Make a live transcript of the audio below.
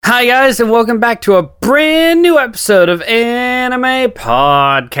Hi guys, and welcome back to a brand new episode of Anime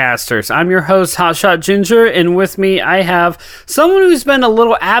Podcasters. I'm your host, Hotshot Ginger, and with me I have someone who's been a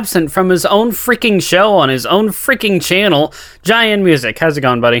little absent from his own freaking show on his own freaking channel, Giant Music. How's it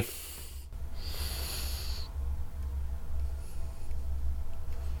going, buddy?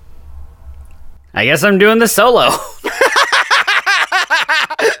 I guess I'm doing this solo.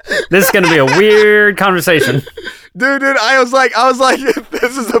 This is going to be a weird conversation. Dude, I was like,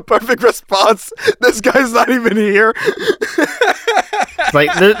 this is a perfect response. This guy's not even here.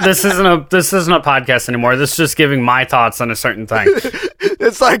 Like this isn't a podcast anymore. This is just giving my thoughts on a certain thing.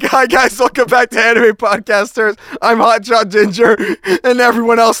 It's like, hi guys, welcome back to Anime Podcasters. I'm Hotshot Ginger, and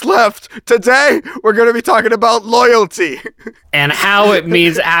everyone else left. Today, we're going to be talking about loyalty. And how it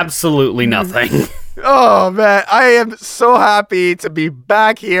means absolutely nothing. Oh man, I am so happy to be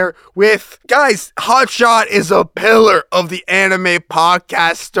back here with guys. Hotshot is a pillar of the Anime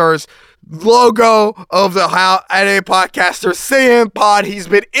Podcasters logo of the Anime Podcasters Saiyan Pod. He's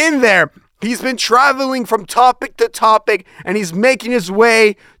been in there. He's been traveling from topic to topic, and he's making his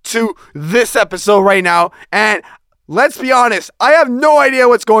way to this episode right now. And let's be honest, I have no idea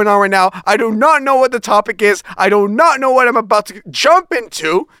what's going on right now. I do not know what the topic is. I do not know what I'm about to jump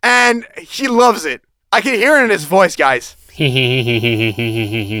into, and he loves it. I can hear it in his voice, guys.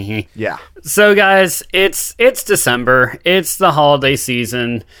 Yeah. So, guys, it's December. It's the holiday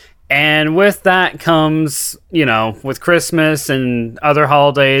season. And with that comes, with Christmas and other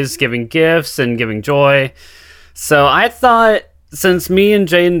holidays, giving gifts and giving joy. So I thought, since me and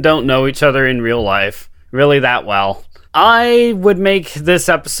Jaden don't know each other in real life really that well, I would make this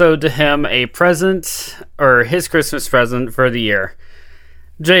episode to him a present, or his Christmas present for the year.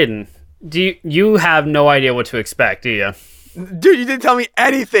 Jaden, you have no idea what to expect, do you? Dude, you didn't tell me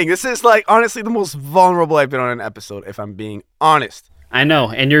anything. This is, honestly, the most vulnerable I've been on an episode, if I'm being honest. I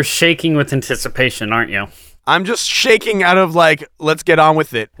know, and you're shaking with anticipation, aren't you? I'm just shaking out of, let's get on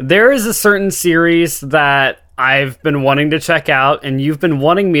with it. There is a certain series that I've been wanting to check out, and you've been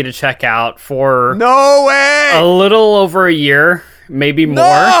wanting me to check out for... No way! A little over a year, maybe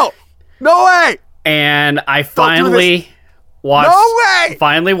more. No way! And I finally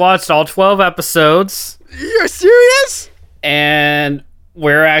watched all 12 episodes. You're serious? And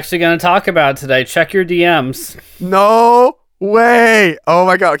we're actually going to talk about it today. Check your DMs. No way. Oh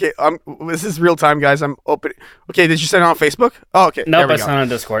my god. Okay, this is real time, guys. I'm open. Okay, did you send it on Facebook? Oh, okay. Nope, I sent it on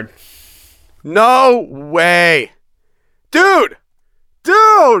Discord. No way. Dude.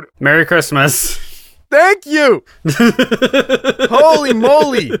 Merry Christmas. Thank you. Holy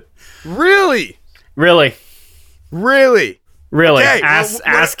moly. Really? Okay,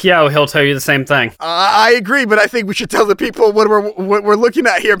 ask Yo, he'll tell you the same thing. I agree, but I think we should tell the people what we're looking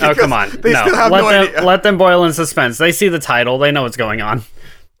at here, because come on. They still have no idea. Let them boil in suspense. They see the title. They know what's going on.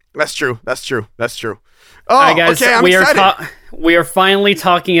 That's true. Oh, right, guys, okay, I'm excited. We are finally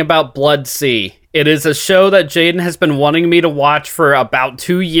talking about Blood Sea. It is a show that Jaden has been wanting me to watch for about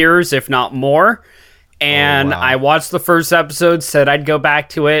 2 years, if not more. And I watched the first episode, said I'd go back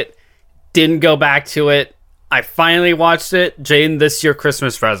to it, didn't go back to it. I finally watched it. Jaden, this is your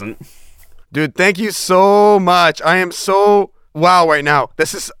Christmas present. Dude, thank you so much. I am so wow right now.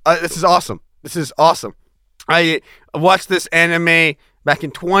 This is awesome. I watched this anime back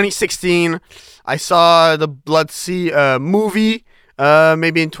in 2016. I saw the Blood Sea movie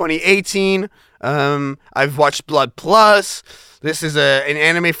maybe in 2018. I've watched Blood Plus. This is an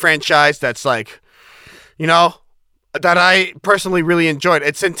anime franchise that's that I personally really enjoyed.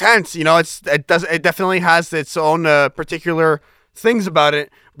 It's intense, it definitely has its own particular things about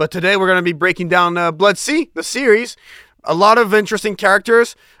it. But today we're going to be breaking down Blood Sea, the series. A lot of interesting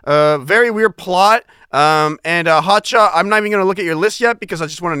characters, very weird plot, and Hotshot, I'm not even going to look at your list yet because I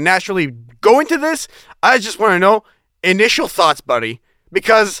just want to naturally go into this. I just want to know initial thoughts, buddy,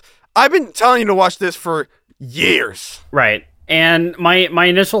 because I've been telling you to watch this for years. Right. And my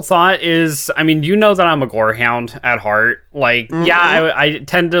initial thought is, that I'm a gore hound at heart. I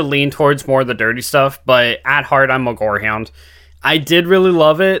tend to lean towards more of the dirty stuff, but at heart, I'm a gore hound. I did really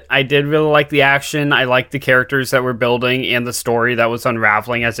love it. I did really like the action. I liked the characters that were building and the story that was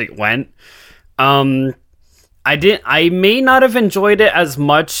unraveling as it went. I may not have enjoyed it as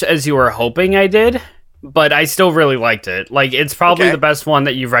much as you were hoping I did, but I still really liked it. It's probably the best one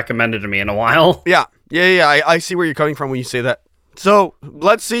that you've recommended to me in a while. Yeah. I see where you're coming from when you say that. So,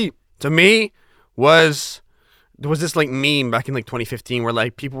 Blood Sea, to me, was this meme back in 2015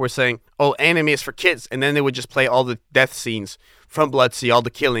 where people were saying, oh, anime is for kids, and then they would just play all the death scenes from Blood Sea, all the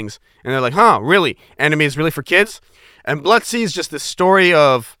killings, and they're like, huh, really? Anime is really for kids? And Blood Sea is just this story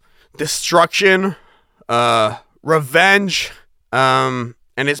of destruction, revenge,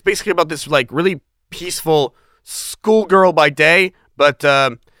 and it's basically about this like really peaceful schoolgirl by day, but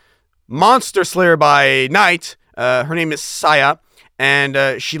monster slayer by night. Her name is Saya,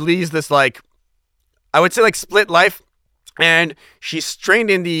 and she leads this like, I would say like split life, and she's trained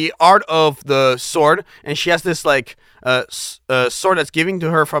in the art of the sword, and she has this like sword that's given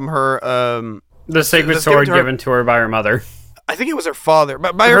to her from her the sacred sword given to her by her mother. I think it was her father,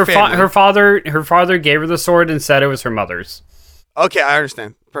 but by her family. Her father gave her the sword and said it was her mother's. Okay, I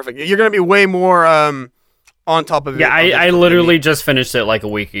understand. Perfect. You're gonna be way more on top of it. Yeah, I literally just finished it like a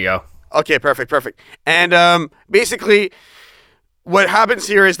week ago. Okay, perfect. And basically, what happens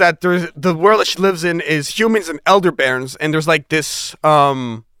here is that the world that she lives in is humans and elder barons, and there's like this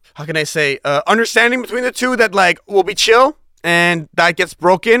how can I say understanding between the two that like will be chill. And that gets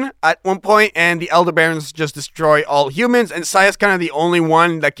broken at one point, and the Elder Barons just destroy all humans, and Saya's kind of the only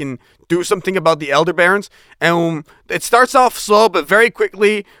one that can do something about the Elder Barons. And it starts off slow, but very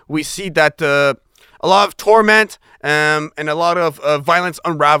quickly we see that a lot of torment and a lot of violence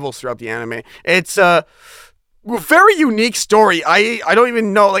unravels throughout the anime. It's a very unique story. I don't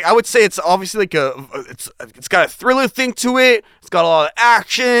even know. Like, I would say it's obviously like it's got a thriller thing to it. It's got a lot of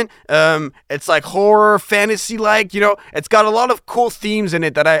action. It's like horror, fantasy, like, you know, it's got a lot of cool themes in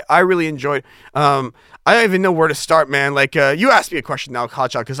it that I really enjoyed. I don't even know where to start, man. Like, you asked me a question now,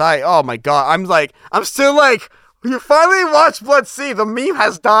 Hotshot, because oh my god, I'm still like, you finally watched Blood Sea. The meme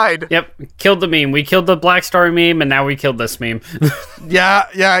has died. Yep, killed the meme. We killed the Black Star meme, and now we killed this meme.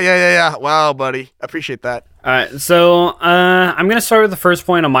 Yeah. Wow, buddy. Appreciate that. So I'm gonna start with the first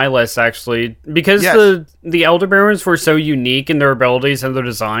point on my list, actually, because the Elder Barons were so unique in their abilities and their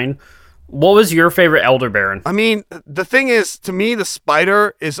design. What was your favorite Elder Baron? I mean, the thing is, to me, the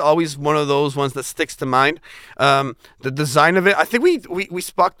spider is always one of those ones that sticks to mind. The design of it, I think we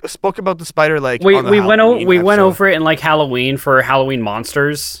spoke about the spider like we went over it in like Halloween for Halloween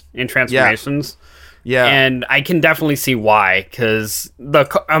monsters and transformations. Yeah, and I can definitely see why, because the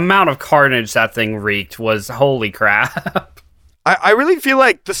amount of carnage that thing wreaked was holy crap. I really feel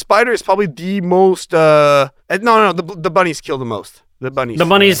like the spider is probably the most. The bunnies kill the most. The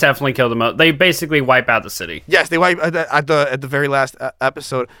bunnies definitely kill the most. They basically wipe out the city. Yes, they wipe at the very last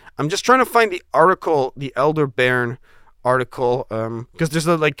episode. I'm just trying to find the article, the Elder Baron article, because there's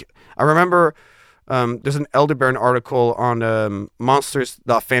I remember there's an Elder Baron article on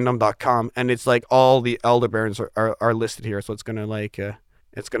monsters.fandom.com, and it's like all the Elder Barons are listed here, so it's gonna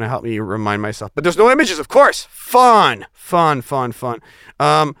it's gonna help me remind myself. But there's no images, of course. Fun.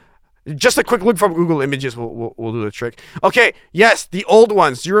 Just a quick look from Google Images will do the trick. Okay, yes, the old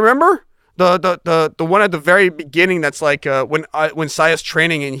ones. Do you remember the one at the very beginning? That's like when Saya's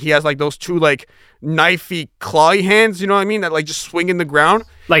training and he has like those two like knifey clawy hands. You know what I mean? That like just swing in the ground.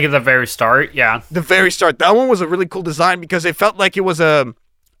 Like at the very start, yeah. The very start. That one was a really cool design because it felt like it was a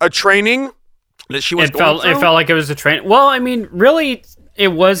training that she was going through. It felt like it was a train. Well, I mean, really. It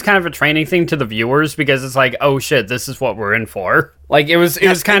was kind of a training thing to the viewers because it's like, oh shit, this is what we're in for. Like it was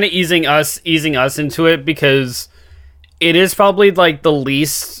kind of easing us into it because it is probably like the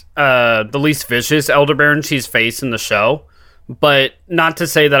least vicious Elder Baron she's faced in the show, but not to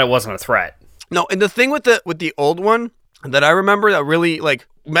say that it wasn't a threat. No, and the thing with the old one that I remember that really like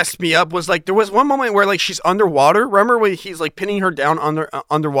messed me up was like there was one moment where like she's underwater. Remember when he's like pinning her down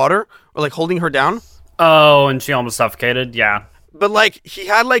underwater or like holding her down? Oh, and she almost suffocated. Yeah. But like he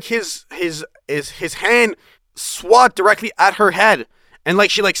had like his hand swat directly at her head, and like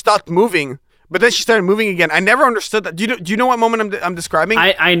she like stopped moving, but then she started moving again. I never understood that. Do you know what moment I'm describing?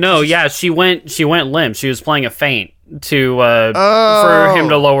 I know. Yeah, she went limp. She was playing a feint for him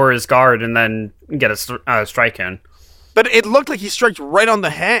to lower his guard and then get a strike in. But it looked like he struck right on the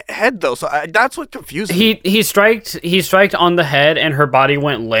head, though. So that's what confused me. He striked on the head, and her body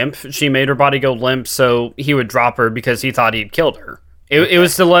went limp. She made her body go limp, so he would drop her because he thought he'd killed her. It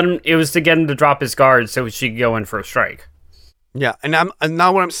was to let him. It was to get him to drop his guard so she could go in for a strike. Yeah, and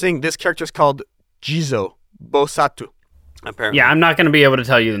now what I'm saying, this character is called Jizo Bosatu. Apparently. Yeah, I'm not going to be able to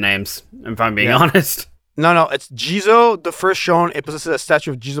tell you the names if I'm being honest. No, it's Jizo, the first shown. It possesses a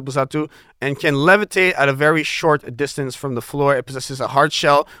statue of Jizo Bosatu and can levitate at a very short distance from the floor. It possesses a hard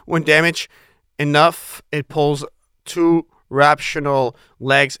shell. When damaged enough, it pulls two raptional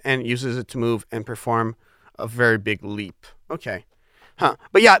legs and uses it to move and perform a very big leap. Okay. Huh.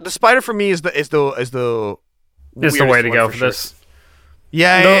 But yeah, the spider for me is the It's the way to go for this.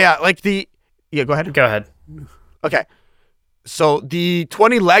 Yeah. Like go ahead. Go ahead. Okay. So the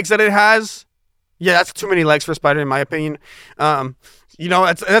 20 legs that it has, yeah, that's too many legs for a spider, in my opinion. That's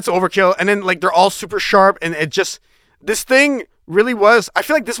overkill. And then, like, they're all super sharp, and this thing really was. I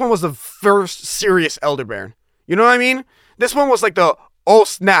feel like this one was the first serious Elder Baron. You know what I mean? This one was like the oh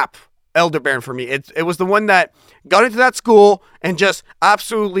snap, Elder Baron for me. It was the one that got into that school and just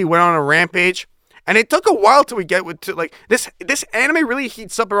absolutely went on a rampage. And it took a while till we get to like this anime really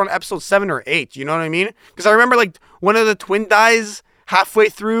heats up around episode 7 or 8. You know what I mean? Because I remember like one of the twin dies halfway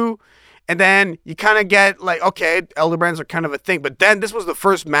through, and then you kind of get like, okay, Elder Barons are kind of a thing. But then this was the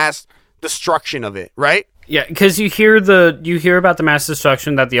first mass destruction of it, right? Yeah, because you hear about the mass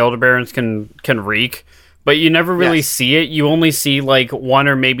destruction that the Elder Barons can wreak, but you never really see it. You only see like 1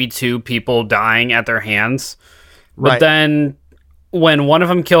 or maybe 2 people dying at their hands. But then when one of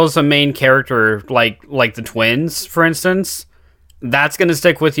them kills a main character, like the twins, for instance, that's going to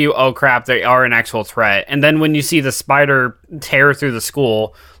stick with you. Oh, crap, they are an actual threat. And then when you see the spider tear through the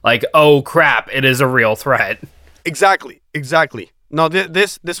school, like, oh, crap, it is a real threat. Exactly. No,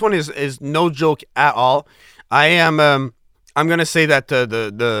 this one is no joke at all. I'm going to say that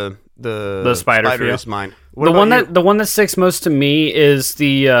the spider is mine. The one that sticks most to me is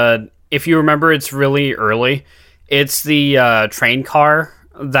the, if you remember, it's really early. It's the train car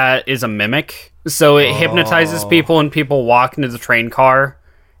that is a mimic. So it hypnotizes people and people walk into the train car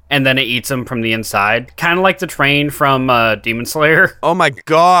and then it eats them from the inside. Kind of like the train from Demon Slayer. Oh my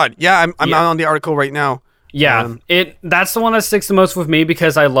god. Yeah, I'm on the article right now. Yeah, that's the one that sticks the most with me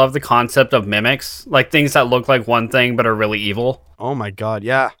because I love the concept of mimics. Like things that look like one thing but are really evil. Oh my god,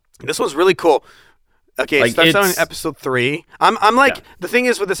 yeah. This was really cool. Okay, like, so that's on episode 3. I'm like, the thing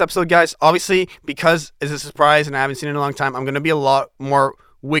is with this episode, guys, obviously, because it's a surprise and I haven't seen it in a long time, I'm going to be a lot more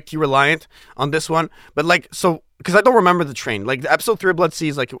wiki reliant on this one. But like, so, because I don't remember the train. Like, the episode 3 of Blood Sea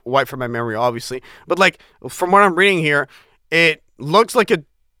is like wiped from my memory, obviously. But like, from what I'm reading here, it looks like a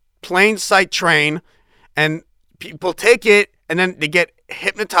plain sight train and people take it and then they get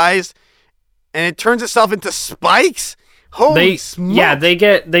hypnotized and it turns itself into spikes. Holy smokes. Yeah, they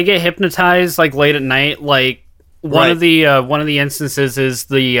get hypnotized like late at night. Like one of the instances is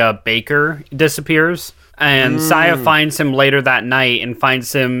the baker disappears, and Saya finds him later that night and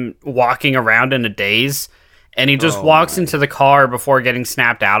finds him walking around in a daze, and he just walks into the car before getting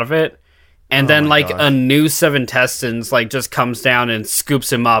snapped out of it, and then like a noose of intestines like just comes down and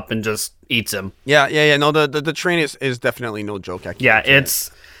scoops him up and just eats him. Yeah. No, the train is definitely no joke.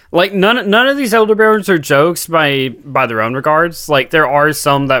 It's. Like, none of these Elder Barons are jokes by their own regards. Like, there are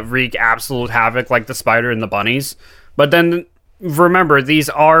some that wreak absolute havoc, like the spider and the bunnies. But then, remember, these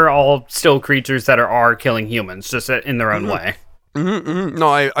are all still creatures that are killing humans, just in their own way. No,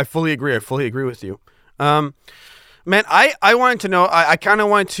 I fully agree. I fully agree with you. Man, I wanted to know, I kind of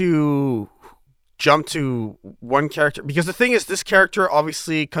want to jump to one character, because the thing is, this character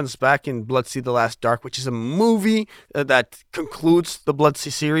obviously comes back in Blood Sea: The Last Dark, which is a movie that concludes the Blood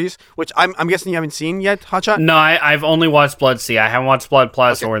Sea series, which I'm guessing you haven't seen yet, Hotshot? No, I've only watched Blood Sea. I haven't watched Blood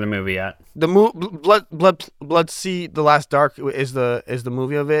Plus or the movie yet. The Blood Sea: The Last Dark is the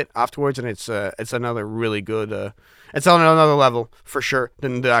movie of it afterwards, and it's another really good. It's on another level for sure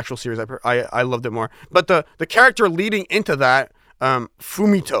than the actual series. I loved it more, but the character leading into that,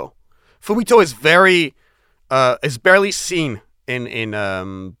 Fumito. Fumito is is barely seen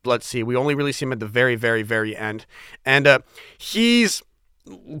in Blood Sea. We only really see him at the very, very, very end, and seems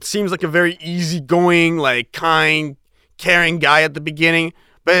like a very easygoing, like kind, caring guy at the beginning.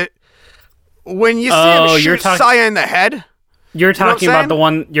 But when you see him shoot Saya in the head, you're talking about the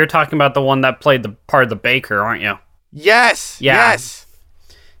one. You're talking about the one that played the part of the baker, aren't you? Yes. Yeah. Yes.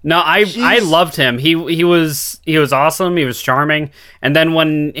 No, I loved him. He was awesome. He was charming. And then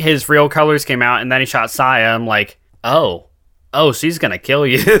when his real colors came out, and then he shot Saya, I'm like, oh, she's gonna kill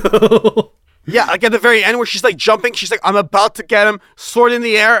you. Yeah, like at the very end where she's like jumping, she's like, I'm about to get him, sword in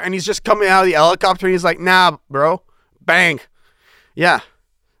the air, and he's just coming out of the helicopter, and he's like, nah, bro, bang, yeah,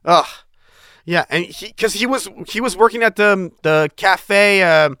 ugh, yeah, and he was working at the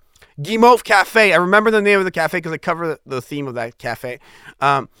cafe. Guimauve Cafe. I remember the name of the cafe because I cover the theme of that cafe.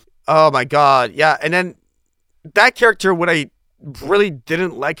 Oh my god, yeah. And then that character, what I really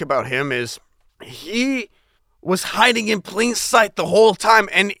didn't like about him is he was hiding in plain sight the whole time,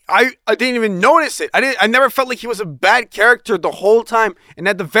 and I didn't even notice it. I never felt like he was a bad character the whole time. And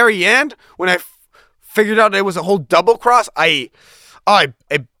at the very end, when I figured out it was a whole double cross, it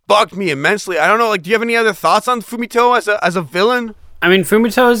bugged me immensely. I don't know. Like, do you have any other thoughts on Fumito as a villain? I mean,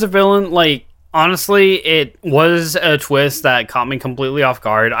 Fumito is a villain. Like, honestly, it was a twist that caught me completely off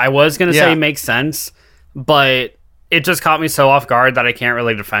guard. I was going to say it makes sense, but it just caught me so off guard that I can't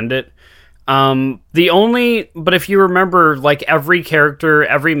really defend it. But if you remember, like, every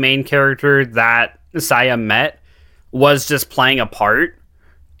main character that Saya met was just playing a part,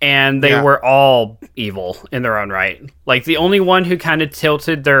 and they were all evil in their own right. Like, the only one who kind of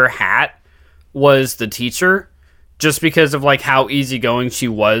tilted their hat was the teacher, just because of like how easygoing she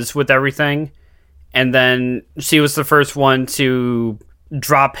was with everything. And then she was the first one to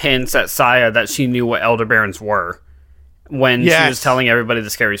drop hints at Saya that she knew what Elder Barons were when she was telling everybody the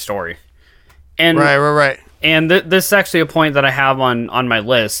scary story. And right. And this is actually a point that I have on my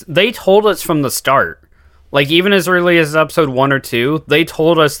list. They told us from the start, like even as early as episode 1 or 2, they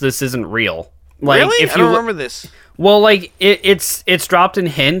told us this isn't real. Like, really? I don't remember this. Well, like it's dropped in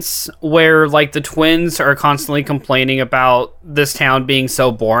hints where like the twins are constantly complaining about this town being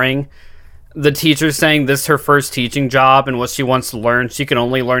so boring. The teacher's saying this is her first teaching job, and what she wants to learn, she can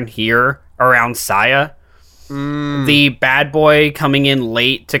only learn here around Saya. The bad boy coming in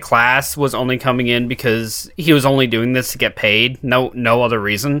late to class was only coming in because he was only doing this to get paid. No other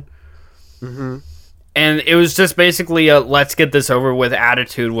reason. Mm-hmm. And it was just basically a let's get this over with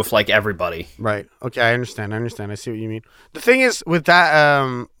attitude with like everybody. Right. Okay, I understand. I see what you mean. The thing is with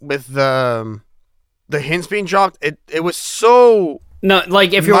that, with the hints being dropped, it was so. No,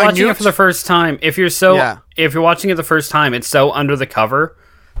 like if you're watching it for the first time, if you're watching it the first time, it's so under the cover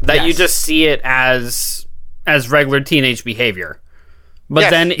that you just see it as regular teenage behavior. But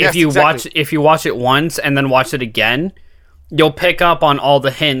then if you watch it once and then watch it again, you'll pick up on all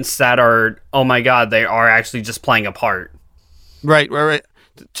the hints that are, oh my god, they are actually just playing a part. Right.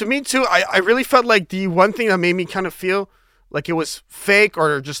 To me too, I really felt like the one thing that made me kind of feel like it was fake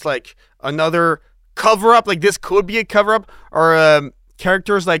or just like another cover up, like this could be a cover up, or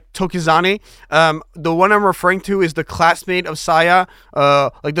characters like Tokizane. The one I'm referring to is the classmate of Saya,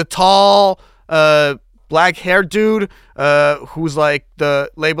 like the tall black haired dude, who's like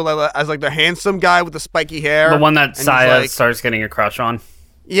the labeled as like the handsome guy with the spiky hair, the one that Saya starts getting a crush on.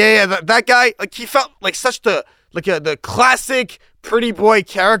 Yeah, that guy, like he felt like such the classic pretty boy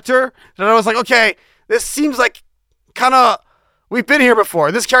character that I was like, okay, this seems like kind of, we've been here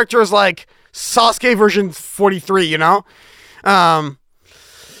before. This character is like Sasuke version 43, you know?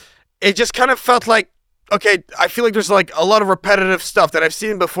 It just kind of felt like, okay, I feel like there's like a lot of repetitive stuff that I've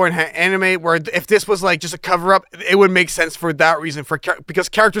seen before in anime where if this was like just a cover up, it would make sense for that reason, because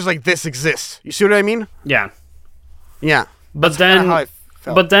characters like this exist. You see what I mean? Yeah. Yeah. But then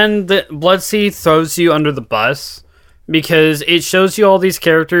the Blood Sea throws you under the bus because it shows you all these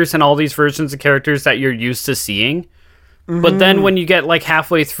characters and all these versions of characters that you're used to seeing. Mm-hmm. But then when you get like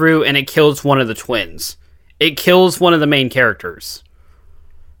halfway through and it kills one of the twins, it kills one of the main characters.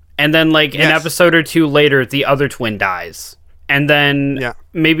 And then like an episode or two later, the other twin dies. And then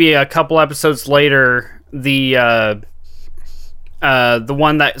maybe a couple episodes later, the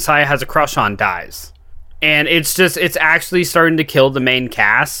one that Saya has a crush on dies. And it's actually starting to kill the main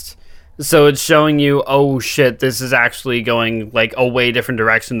cast. So it's showing you, oh shit, this is actually going like a way different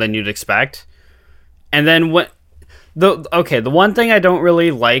direction than you'd expect. And then the one thing I don't really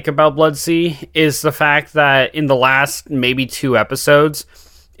like about Blood Sea is the fact that in the last maybe 2 episodes,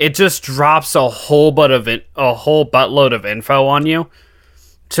 it just drops a whole buttload of info on you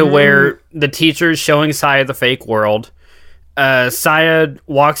to where the teacher's showing Saya the fake world. Saya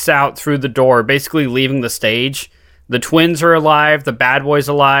walks out through the door, basically leaving the stage. The twins are alive, the bad boy's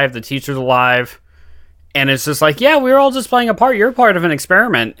alive, the teacher's alive. And it's just like, yeah, we're all just playing a part. You're part of an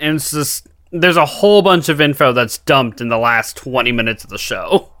experiment. And it's just, there's a whole bunch of info that's dumped in the last 20 minutes of the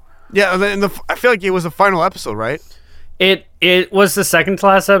show. Yeah, and I feel like it was the final episode, right? It was the second to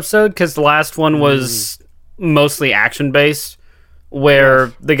last episode, because the last one was mostly action-based,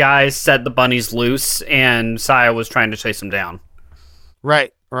 where the guy set the bunnies loose, and Saya was trying to chase him down.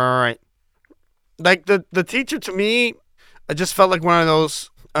 Right. Like, the teacher, to me, it just felt like one of those,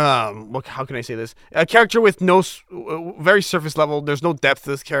 how can I say this? A character with no, very surface level, there's no depth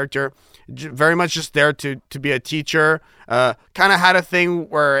to this character, very much just there to be a teacher. Kind of had a thing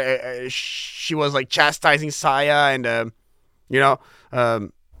where she was, like, chastising Saya and, I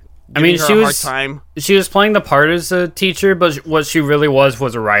mean, she was playing the part as a teacher, but what she really was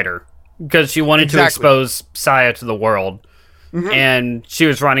a writer, because she wanted to expose Saya to the world. Mm-hmm. And she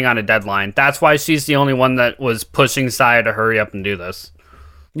was running on a deadline. That's why she's the only one that was pushing Saya to hurry up and do this.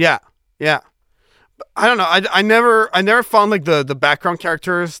 Yeah. I don't know. I never found like the background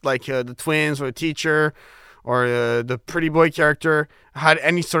characters, like the twins or the teacher or the pretty boy character, had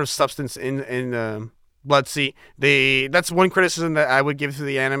any sort of substance in Blood Sea. That's one criticism that I would give to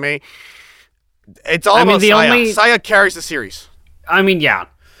the anime. It's all about Saya. Saya carries the series. I mean, yeah.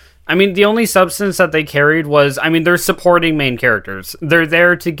 I mean, the only substance that they carried was, they're supporting main characters. They're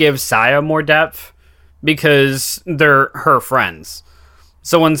there to give Saya more depth because they're her friends.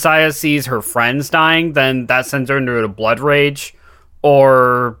 So when Saya sees her friends dying, then that sends her into a blood rage,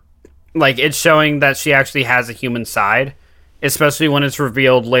 or like it's showing that she actually has a human side. especially when it's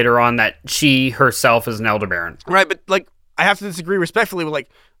revealed later on that she herself is an Elder Baron. Right, but like I have to disagree respectfully with like,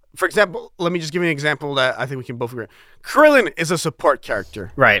 for example, let me just give you an example that I think we can both agree. Krillin is a support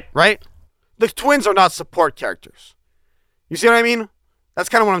character. Right. Right? The twins are not support characters. You see what I mean? That's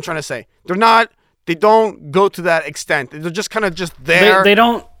kind of what I'm trying to say. They don't go to that extent. They're just kind of just there. They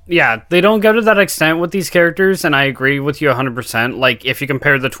don't go to that extent with these characters, and I agree with you 100%. Like, if you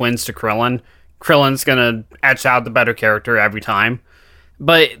compare the twins to Krillin, Krillin's gonna etch out the better character every time.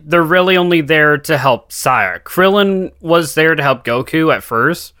 But they're really only there to help Saya. Krillin was there to help Goku at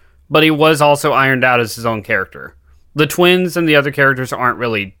first, but he was also ironed out as his own character. The twins and the other characters aren't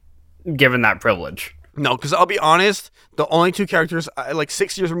really given that privilege. No, because I'll be honest, the only two characters, like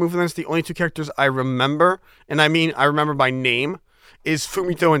 6 years removed from this, the only two characters I remember, and I mean I remember by name, is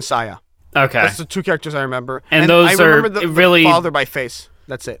Fumito and Saya. Okay. That's the two characters I remember. And those I are remember the really... father by face.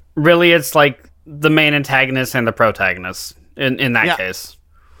 That's it. Really, it's like the main antagonist and the protagonist in that case.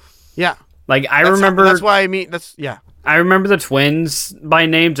 Yeah. Like, I remember... That's why I mean, I remember the twins by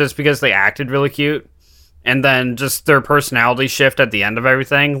name just because they acted really cute. And then just their personality shift at the end of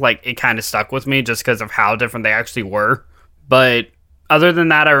everything, like, it kind of stuck with me just because of how different they actually were. But other than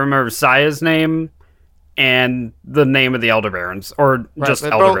that, I remember Saya's name and the name of the Elder Barons, or just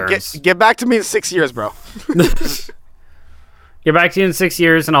Elder Barons. Get back to me in 6 years, bro. Get back to you in 6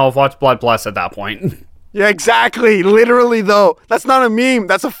 years, and I'll watch Blood Bless at that point. Yeah, exactly. Literally, though. That's not a meme.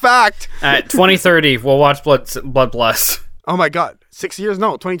 That's a fact. At 2030, we'll watch Blood Bless. Oh, my God. 6 years?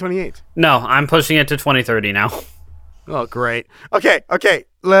 No, 2028. No, I'm pushing it to 2030 now. Oh, great. Okay.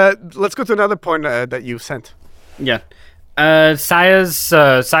 Let's go to another point that you sent. Yeah.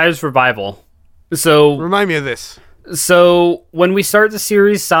 Saya's revival. So remind me of this. So when we start the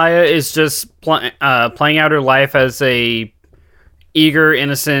series, Saya is just playing out her life as a eager,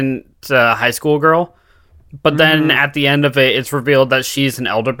 innocent high school girl. But then at the end of it, it's revealed that she's an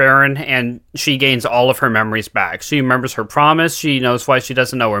Elder Baron, and she gains all of her memories back. She remembers her promise. She knows why she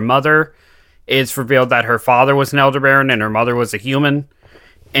doesn't know her mother. It's revealed that her father was an Elder Baron and her mother was a human.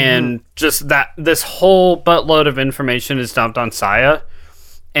 And just that this whole buttload of information is dumped on Saya.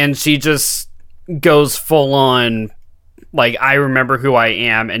 And she just goes full on, like, I remember who I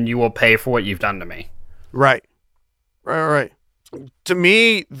am and you will pay for what you've done to me. Right. To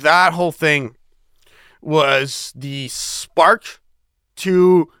me, that whole thing was the spark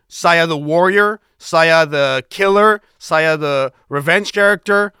to Saya the warrior, Saya the killer, Saya the revenge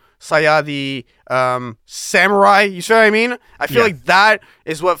character, Saya the samurai. You see what I mean? I feel like that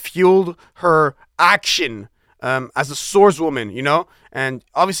is what fueled her action as a swordswoman, you know? And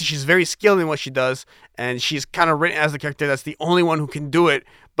obviously she's very skilled in what she does, and she's kind of written as the character that's the only one who can do it.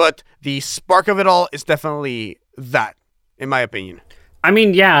 But the spark of it all is definitely that, in my opinion. I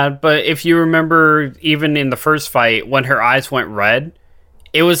mean, yeah, but if you remember, even in the first fight, when her eyes went red,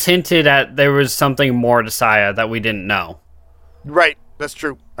 it was hinted at there was something more to Saya that we didn't know. Right, that's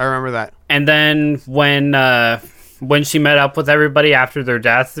true. I remember that. And then when she met up with everybody after their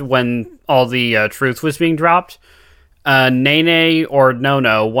death, when all the truth was being dropped, Nene or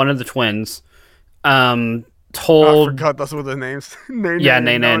Nono, one of the twins, told... I forgot those were the names.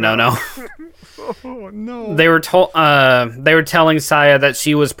 Nene and Nono. Oh no! They were telling Saya that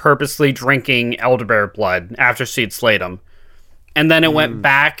she was purposely drinking elderbear blood after she'd slayed him, and then it went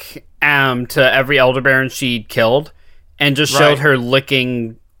back to every elder baron she'd killed, and just showed her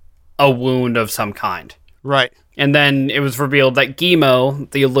licking a wound of some kind. Right. And then it was revealed that Gimo,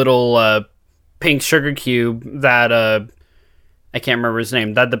 the little pink sugar cube that I can't remember his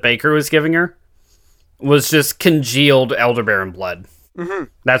name, that the baker was giving her, was just congealed elder baron blood. Mm-hmm.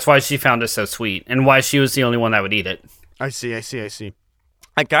 That's why she found it so sweet, and why she was the only one that would eat it. I see.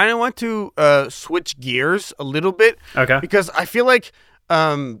 I kind of want to switch gears a little bit. Okay. Because I feel like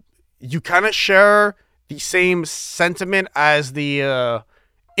you kind of share the same sentiment as the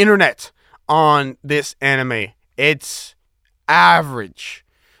internet on this anime. It's average.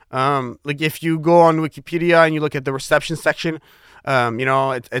 Like if you go on Wikipedia and you look at the reception section,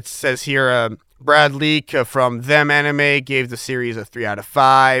 it says here... Brad Leak from Them Anime gave the series a 3 out of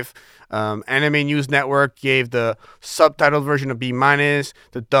 5. Anime News Network gave the subtitled version a B-.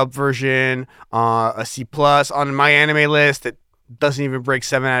 The dub version a C+. On my anime list, it doesn't even break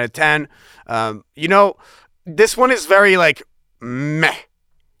 7 out of 10. This one is very, like, meh.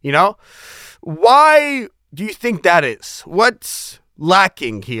 You know? Why do you think that is? What's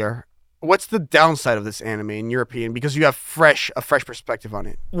lacking here? What's the downside of this anime, in your opinion? Because you have a fresh perspective on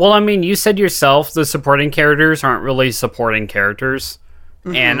it. Well, I mean, you said yourself the supporting characters aren't really supporting characters.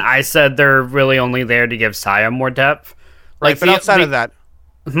 Mm-hmm. And I said they're really only there to give Saya more depth. Right, but outside of that.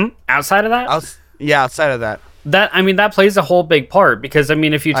 Outside of that? Outside of that. That plays a whole big part because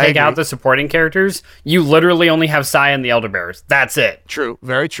if you take out the supporting characters, you literally only have Saya and the Elder Bears. That's it. True,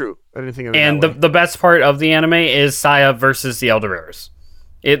 very true. I didn't think of it and that way. the best part of the anime is Saya versus the Elder Bears.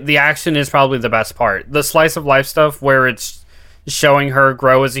 The action is probably the best part. The slice of life stuff where it's showing her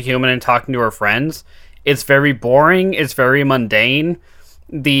grow as a human and talking to her friends, it's very boring. It's very mundane.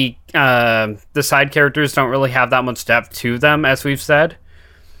 The side characters don't really have that much depth to them, as we've said.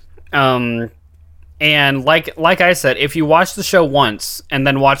 And like I said, if you watch the show once and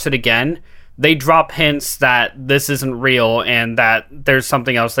then watch it again, they drop hints that this isn't real and that there's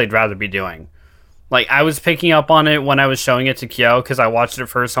something else they'd rather be doing. Like, I was picking up on it when I was showing it to Kyo because I watched it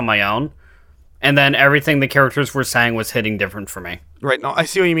first on my own. And then everything the characters were saying was hitting different for me. Right. No, I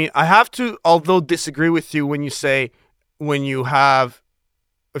see what you mean. I have to, although, disagree with you when you say if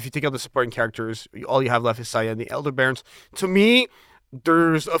you take out the supporting characters, all you have left is Saya and the Elder Barons. To me,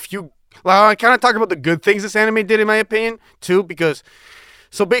 there's a few... Well, I kind of talk about the good things this anime did, in my opinion, too, because...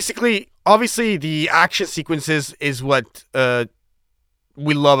 So basically, obviously, the action sequences is what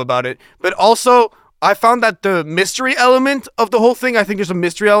we love about it. But also, I found that the mystery element of the whole thing, I think there's a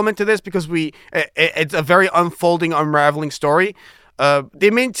mystery element to this because it's a very unfolding, unraveling story. They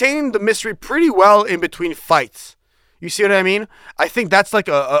maintain the mystery pretty well in between fights. You see what I mean? I think that's like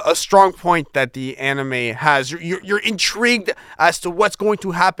a strong point that the anime has. You're intrigued as to what's going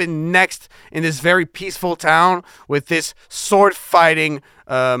to happen next in this very peaceful town with this sword fighting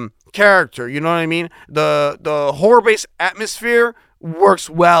character. You know what I mean? The horror-based atmosphere works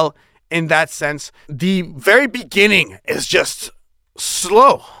well in that sense. The very beginning is just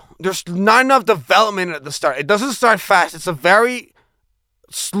slow. There's not enough development at the start. It doesn't start fast. It's a very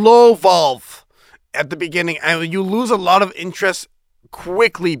slow evolve at the beginning, and you lose a lot of interest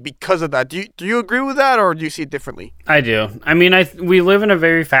quickly because of that. Do you agree with that, or do you see it differently? I do. We live in a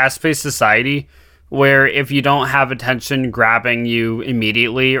very fast-paced society where if you don't have attention grabbing you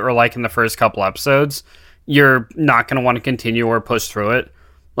immediately, or like in the first couple episodes, you're not going to want to continue or push through it.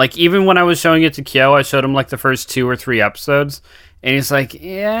 Like, even when I was showing it to Kyo, I showed him like the first 2 or 3 episodes, and he's like,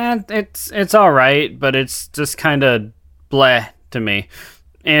 yeah, it's all right, but it's just kind of bleh to me.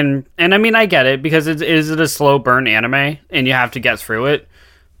 And I get it, because it is a slow burn anime, and you have to get through it.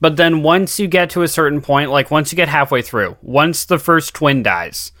 But then once you get to a certain point, like once you get halfway through, once the first twin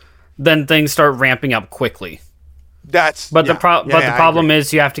dies, then things start ramping up quickly. The problem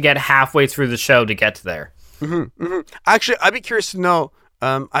is you have to get halfway through the show to get to there. Mm-hmm, mm-hmm. Actually, I'd be curious to know,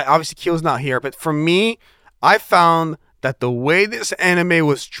 obviously Kyo's not here, but for me, I found that the way this anime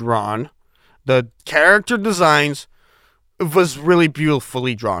was drawn, the character designs was really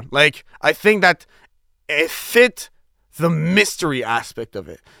beautifully drawn. Like, I think that it fit the mystery aspect of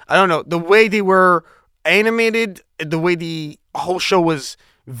it. I don't know, the way they were animated, the way the whole show was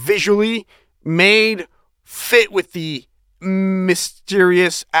visually made, fit with the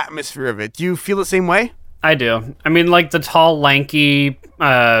mysterious atmosphere of it. Do you feel the same way? I do. Like the tall, lanky,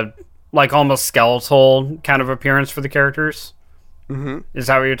 like almost skeletal kind of appearance for the characters. Mm-hmm. Is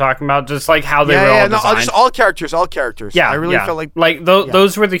that what you're talking about? Just like how they were all designed? Just all characters. Yeah, I really felt like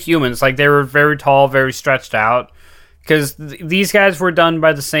those were the humans. Like, they were very tall, very stretched out. Because these guys were done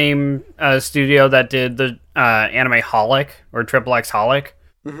by the same studio that did the anime Holic, or Triple X Holic.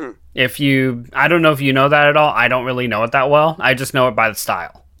 Mm-hmm. I don't know if you know that at all. I don't really know it that well. I just know it by the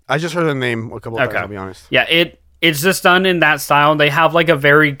style. I just heard the name a couple of times, I'll be honest. Yeah, it's just done in that style. They have like a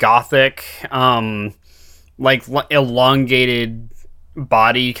very gothic, like elongated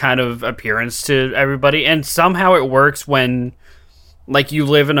body kind of appearance to everybody, and somehow it works when like you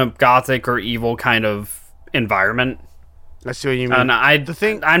live in a gothic or evil kind of environment. I see what you mean.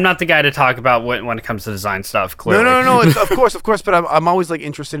 I'm not the guy to talk about when it comes to design stuff, clearly. No. It's, of course, but I'm always like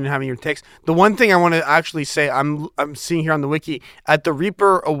interested in having your takes. The one thing I want to actually say, I'm seeing here on the wiki, at the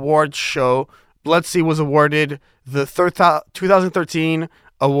Reaper Awards show, Bloodseed was awarded the 2013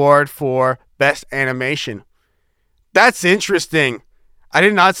 award for Best Animation. That's interesting. I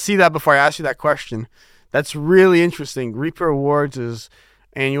did not see that before I asked you that question. That's really interesting. Reaper Awards is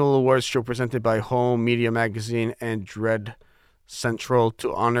annual awards show presented by Home Media Magazine and Dread Central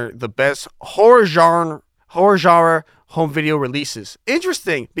to honor the best horror genre home video releases.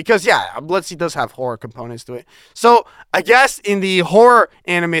 Interesting, because Bloodseed does have horror components to it. So I guess in the horror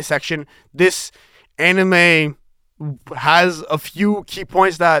anime section, this anime has a few key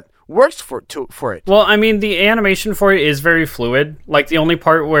points that works for it. Well, the animation for it is very fluid. Like, the only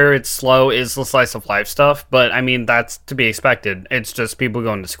part where it's slow is the slice of life stuff, but that's to be expected. It's just people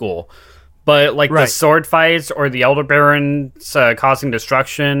going to school. But like the sword fights or the Elder Barons causing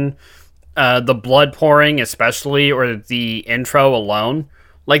destruction, the blood pouring especially, or the intro alone,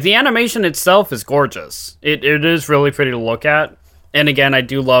 Like, the animation itself is gorgeous. It is really pretty to look at. And again, I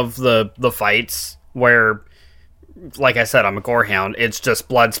do love the fights where, like I said, I'm a gorehound. It's just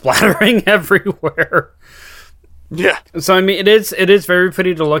blood splattering everywhere. Yeah. So, I mean, it is very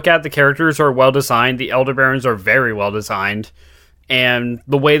pretty to look at. The characters are well designed. The Elder Barons are very well designed. And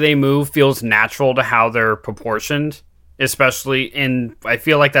the way they move feels natural to how they're proportioned. Especially in, I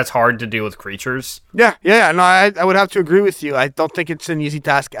feel like that's hard to do with creatures. Yeah. No, I would have to agree with you. I don't think it's an easy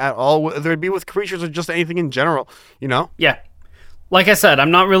task at all, whether it be with creatures or just anything in general, you know? Yeah. Like I said,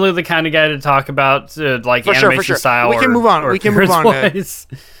 I'm not really the kind of guy to talk about like for animation sure. style. We can move on. We can move on.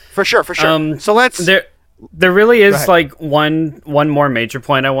 For sure. So let's. There really is like one more major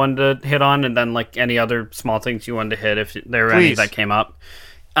point I wanted to hit on, and then like any other small things you wanted to hit if there were any that came up.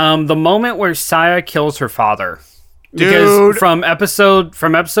 The moment where Saya kills her father. Because from episode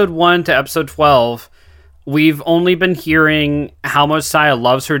 1 to episode 12, we've only been hearing how much Saya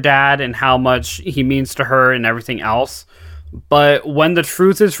loves her dad and how much he means to her and everything else. But when the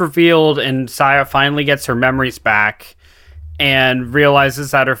truth is revealed and Saya finally gets her memories back and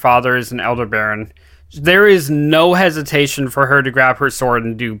realizes that her father is an Elder Baron, there is no hesitation for her to grab her sword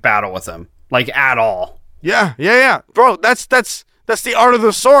and do battle with him. Like, at all. Yeah. Bro, that's the art of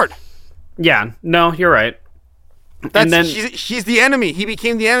the sword. Yeah, no, you're right. And then he's the enemy. He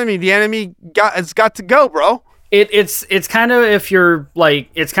became the enemy. The enemy has got to go, bro. It's kind of, if you're like,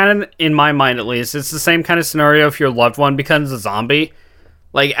 it's kind of, in my mind at least, it's the same kind of scenario if your loved one becomes a zombie.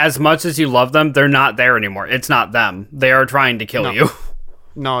 Like, as much as you love them, they're not there anymore. It's not them. They are trying to kill you.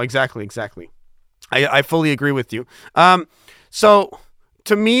 No, exactly. I fully agree with you. So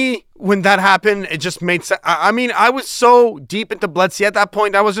to me, when that happened, it just made sense. I mean, I was so deep into Blood-C at that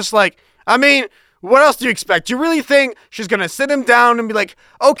point. I was just like, I mean, what else do you expect? You really think she's going to sit him down and be like,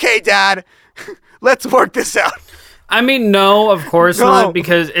 okay, Dad, let's work this out? I mean, no, of course not,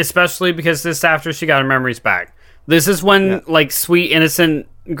 especially because this is after she got her memories back. This is when, like, sweet, innocent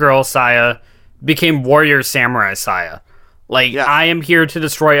girl Saya became warrior samurai Saya. Like, I am here to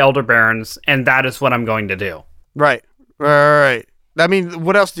destroy Elder Barons, and that is what I'm going to do. Right. I mean,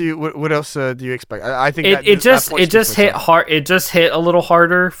 what else do you expect? I think it just hit hard. It just hit a little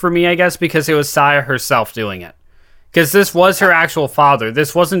harder for me, I guess, because it was Saya herself doing it. Because this was her actual father.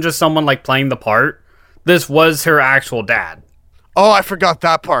 This wasn't just someone like playing the part. This was her actual dad. Oh, I forgot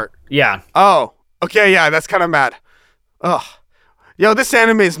that part. Yeah. Oh, okay. Yeah, that's kind of mad. Ugh. Yo, this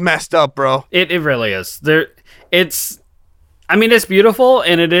anime is messed up, bro. It really is. I mean, it's beautiful,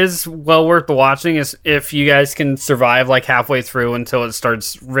 and it is well worth the watching if you guys can survive like halfway through until it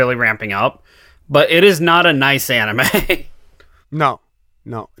starts really ramping up. But it is not a nice anime. No.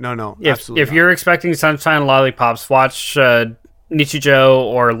 Absolutely if you're expecting Sunshine Lollipops, watch Nichijou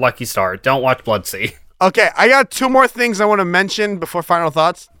or Lucky Star. Don't watch Blood-C. Okay, I got two more things I want to mention before final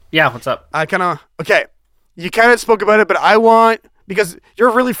thoughts. Yeah, what's up? You kind of spoke about it, but because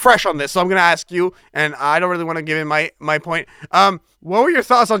you're really fresh on this, so I'm going to ask you, and I don't really want to give in my point. What were your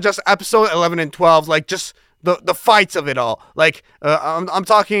thoughts on just episode 11 and 12? Like, just the fights of it all. Like, I'm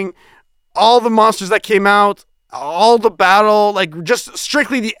talking all the monsters that came out, all the battle, like, just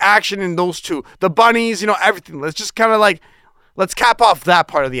strictly the action in those two. The bunnies, everything. Let's just kind of, like, let's cap off that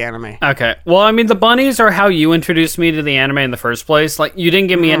part of the anime. Okay. Well, I mean, the bunnies are how you introduced me to the anime in the first place. Like, you didn't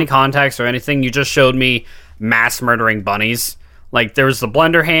give me any context or anything. You just showed me mass murdering bunnies. Like, there was the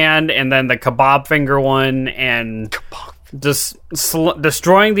blender hand, and then the kebab finger one, and just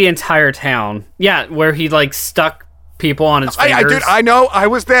destroying the entire town. Yeah, where he, like, stuck people on his fingers. Dude, I know. I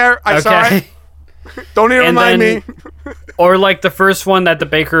was there. I saw it. Don't even remind me. Or, like, the first one that the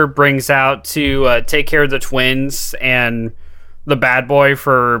baker brings out to take care of the twins and the bad boy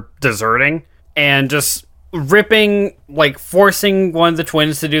for deserting. And just ripping, like, forcing one of the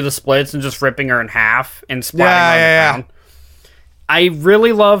twins to do the splits and just ripping her in half and splatting on the ground. I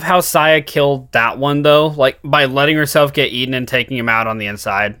really love how Saya killed that one, though, like, by letting herself get eaten and taking him out on the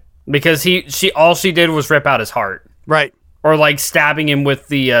inside. Because all she did was rip out his heart. Right. Or, like, stabbing him with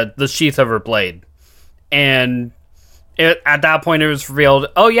the sheath of her blade. And at that point, it was revealed,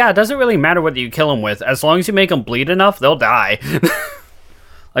 oh, yeah, it doesn't really matter what you kill him with. As long as you make them bleed enough, they'll die.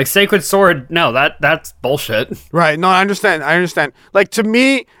 Like, Sacred Sword, no, that's bullshit. Right, no, I understand. Like, to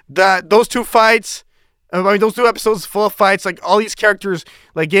me, those two fights... those two episodes full of fights, like, all these characters,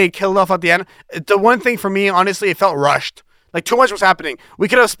 like, getting killed off at the end. The one thing for me, honestly, it felt rushed. Like, too much was happening. We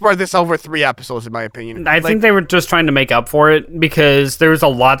could have spread this over 3 episodes, in my opinion. I think they were just trying to make up for it, because there was a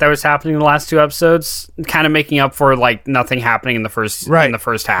lot that was happening in the last 2 episodes, kind of making up for, like, nothing happening in the first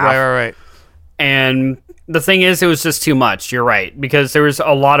half. Right. And the thing is, it was just too much. You're right, because there was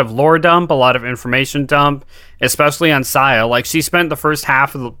a lot of lore dump, a lot of information dump, especially on Saya. Like, she spent the first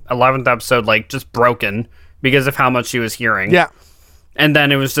half of the 11th episode like just broken because of how much she was hearing. Yeah. And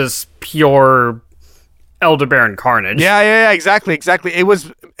then it was just pure Elder Baron carnage. Yeah, exactly. It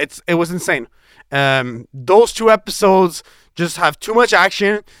was insane. Those 2 episodes just have too much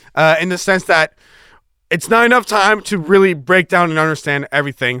action in the sense that it's not enough time to really break down and understand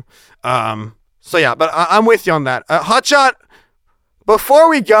everything. So yeah, but I'm with you on that. Hotshot, before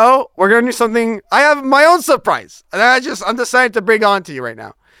we go, we're going to do something. I have my own surprise. And I'm deciding to bring on to you right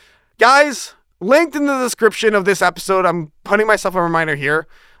now. Guys, linked in the description of this episode, I'm putting myself a reminder here.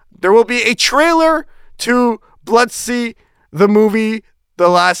 There will be a trailer to Blood-C, the movie, The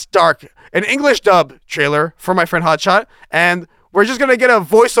Last Dark. An English dub trailer for my friend Hotshot. And we're just going to get a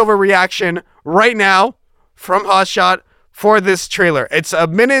voiceover reaction right now from Hotshot for this trailer. It's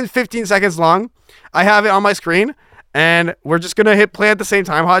 1 minute and 15 seconds long. I have it on my screen. And we're just going to hit play at the same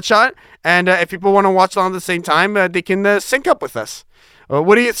time, Hotshot. And if people want to watch it on the same time, they can sync up with us.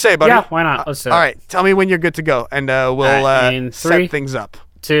 What do you say, buddy? Yeah, why not? Let's do it. All right, tell me when you're good to go, and we'll in 3, set things up.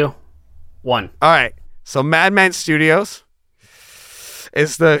 2, 1. All right, so Madman Studios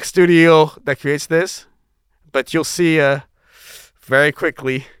is the studio that creates this, but you'll see very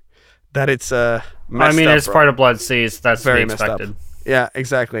quickly that it's messed up, it's part of Blood-C, so that's very to be expected. messed up. Yeah,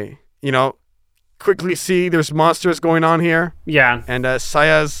 exactly. Quickly see there's monsters going on here. Yeah. And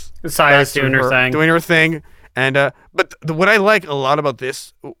Saya's doing her thing. Doing her thing. And but what I like a lot about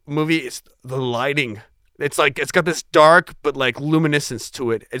this movie is the lighting. It's like it's got this dark but like luminescence to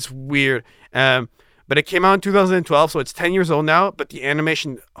it. It's weird. But it came out in 2012, so it's 10 years old now. But the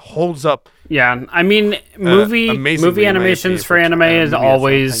animation holds up. Yeah, I mean, movie animations for anime is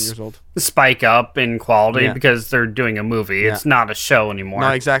always spike up in quality because they're doing a movie. Yeah. It's not a show anymore.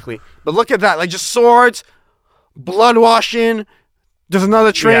 No, exactly. But look at that, like just swords, blood washing. There's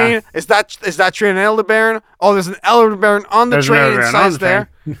another train. Yeah. Is that train an Elder Baron? Oh, there's an Elder Baron on the train. Inside there.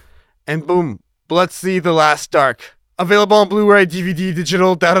 And boom, Blood-C, The Last Dark. Available on Blu-ray, DVD,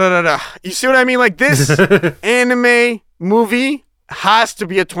 digital, da-da-da-da. You see what I mean? Like, this anime movie has to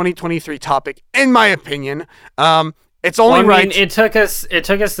be a 2023 topic, in my opinion. It's only right. It took us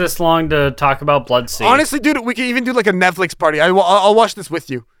this long to talk about Blood-C. Honestly, dude, we could even do like a Netflix party. I'll watch this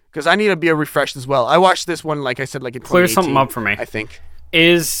with you, because I need to be refreshed as well. I watched this one, like I said, like in 2018. Clear something up for me. I think.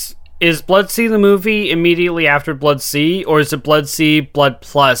 Is Blood-C the movie immediately after Blood-C, or is it Blood-C, Blood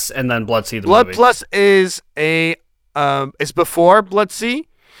Plus, and then Blood-C the movie? Blood Plus is is before Blood-C,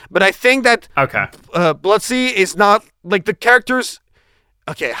 but I think that Blood-C is not like the characters.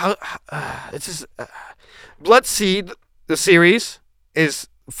 Okay, this is Blood-C, the series is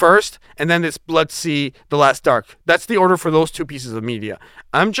first, and then it's Blood-C, The Last Dark. That's the order for those 2 pieces of media.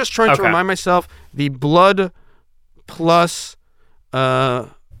 I'm just trying to remind myself the Blood Plus.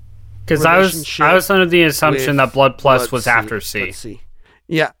 Because I was under the assumption that Blood Plus was after C.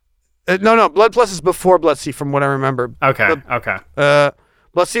 Yeah. No, Blood Plus is before Blood-C, from what I remember. Okay.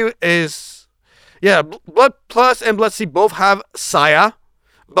 Blood-C is... Yeah, Blood Plus and Blood-C both have Saya,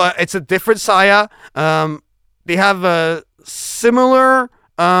 but it's a different Saya. They have similar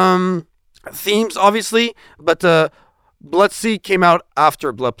themes, obviously, but Blood-C came out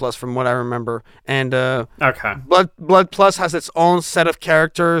after Blood Plus, from what I remember. And Blood Plus has its own set of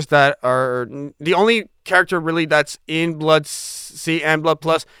characters that are... The only character really that's in Blood-C and Blood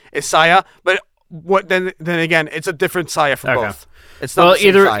Plus is Saya, but then again, it's a different Saya for both. It's not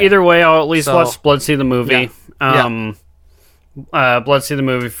either way, I'll at least watch Blood-C the movie. Blood-C the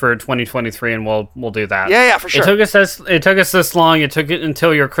movie for 2023, and we'll do that. Yeah, for sure. It took us this long. It took it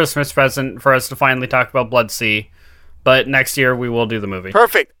until your Christmas present for us to finally talk about Blood-C. But next year, we will do the movie.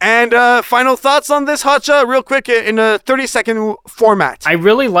 Perfect. And final thoughts on this, Hotshot, real quick, in a 30-second format. I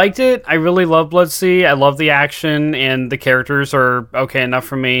really liked it. I really love Blood-C. I love the action, and the characters are okay enough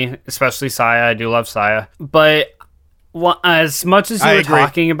for me, especially Saya. I do love Saya. But as much as you were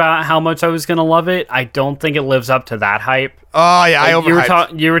talking about how much I was going to love it, I don't think it lives up to that hype. Oh, yeah, I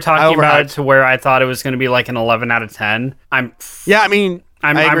overhyped. You were talking about it to where I thought it was going to be like an 11 out of 10. I'm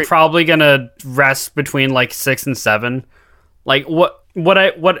probably gonna rest between like 6 and 7. Like would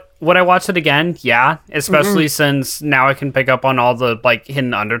I watch it again? Yeah, especially since now I can pick up on all the like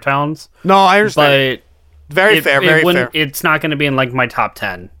hidden undertones. No, I understand. But very fair. It's not gonna be in like my top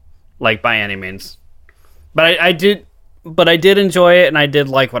 10, like by any means. But I did enjoy it, and I did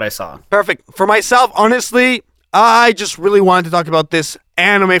like what I saw. Perfect. For myself, honestly, I just really wanted to talk about this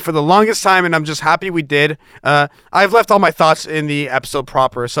anime for the longest time, and I'm just happy we did. I've left all my thoughts in the episode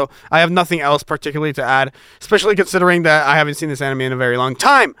proper, so I have nothing else particularly to add, especially considering that I haven't seen this anime in a very long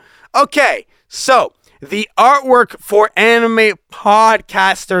time. Okay, so The artwork for Anime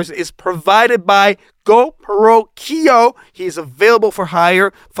Podcasters is provided by GoPro Kyo. He's available for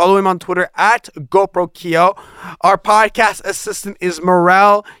hire. Follow him on Twitter at GoPro Kyo. Our podcast assistant is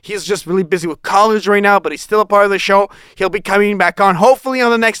Morel. He's just really busy with college right now, but he's still a part of the show. He'll be coming back on, hopefully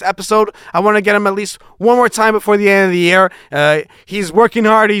on the next episode. I want to get him at least one more time before the end of the year. He's working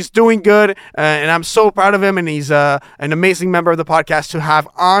hard. He's doing good, and I'm so proud of him, and he's an amazing member of the podcast to have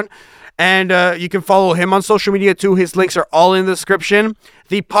on. And you can follow him on social media too. His links are all in the description.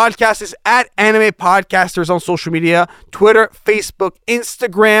 The podcast is at Anime Podcasters on social media, Twitter, Facebook,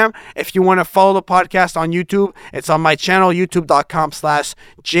 Instagram. If you want to follow the podcast on YouTube, it's on my channel,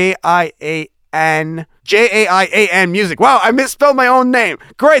 youtube.com/JAIAN Music. Wow, I misspelled my own name.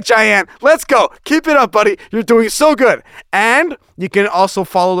 Great, Jayan. Let's go. Keep it up, buddy. You're doing so good. And you can also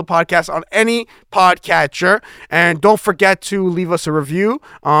follow the podcast on any podcatcher. And don't forget to leave us a review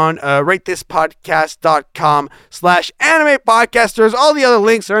on ratethispodcast.com/anime podcasters. All the other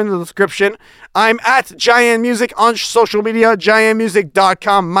links are in the description. I'm at Jayan Music on social media,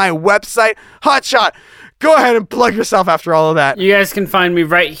 jayanmusic.com, my website. Hotshot. Go ahead and plug yourself after all of that. You guys can find me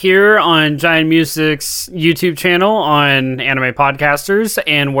right here on Giant Music's YouTube channel on Anime Podcasters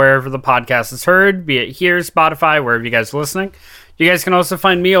and wherever the podcast is heard, be it here, Spotify, wherever you guys are listening. You guys can also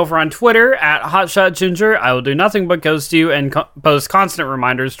find me over on Twitter at HotshotGinger. I will do nothing but ghost you and post constant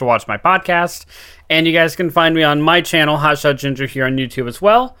reminders to watch my podcast. And you guys can find me on my channel, HotshotGinger, here on YouTube as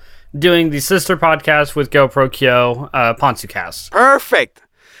well, doing the sister podcast with GoPro Kyo, PonsuCast. Perfect.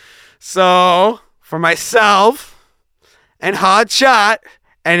 So, for myself and Hotshot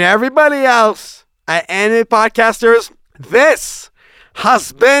and everybody else at Anime Podcasters, this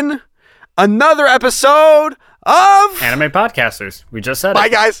has been another episode of Anime Podcasters. We just said it. Bye,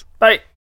 guys. Bye.